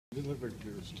didn't look like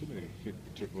there was too many hit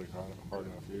particularly hard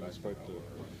enough for you, despite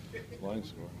the line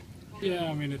score.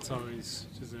 Yeah, I mean, it's always,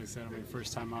 just like I said, I mean,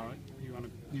 first time out, you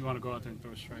want to go out there and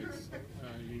throw strikes.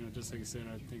 Just like I said,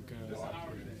 I think,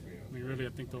 really, I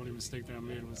think the only mistake that I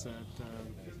made was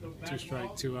that 2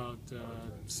 strike, 2 out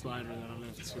slider that I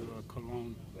left to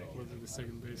Colon, was at the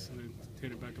second base, and then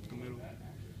hit it back up the middle.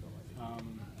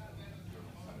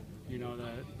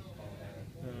 That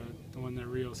the one that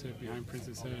Rios hit behind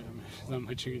Prince's head, I mean, there's not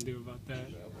much you can do about that.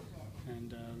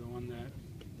 And the one that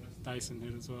Dyson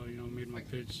hit as well, made my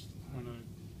pitch on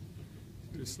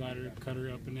a slider,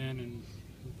 cutter up and in, and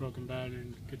broken bat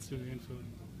and gets to the infield.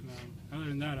 Other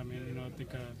than that, I mean, I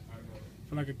think I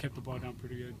feel like I kept the ball down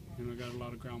pretty good. Got a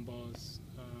lot of ground balls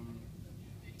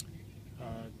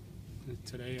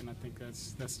today, and I think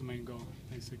that's the main goal.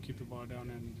 Is to keep the ball down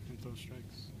and throw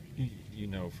strikes. You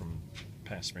know from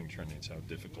past spring trainings how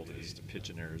difficult it is to pitch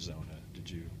in Arizona. Did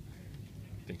you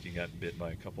think you got bit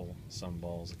by a couple sun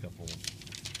balls, a couple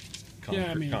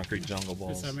concrete jungle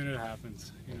balls? I mean, it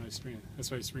happens. That's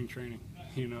why it's spring training.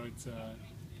 It's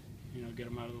get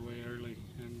them out of the way early.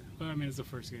 But I mean, it's the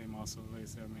first game also. Like I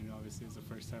said, I mean, obviously it's the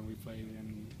first time we played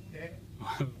in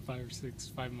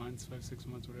 5 months, 6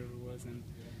 months, whatever it was. And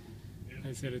like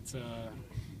I said, it's I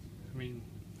mean,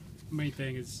 the main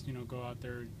thing is go out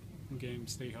there, game,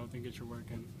 stay healthy, and get your work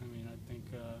in. I mean, I think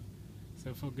so.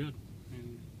 It felt good. I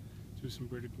mean, threw some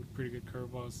pretty good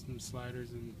curveballs, some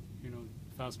sliders, and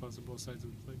fastballs on both sides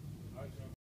of the plate.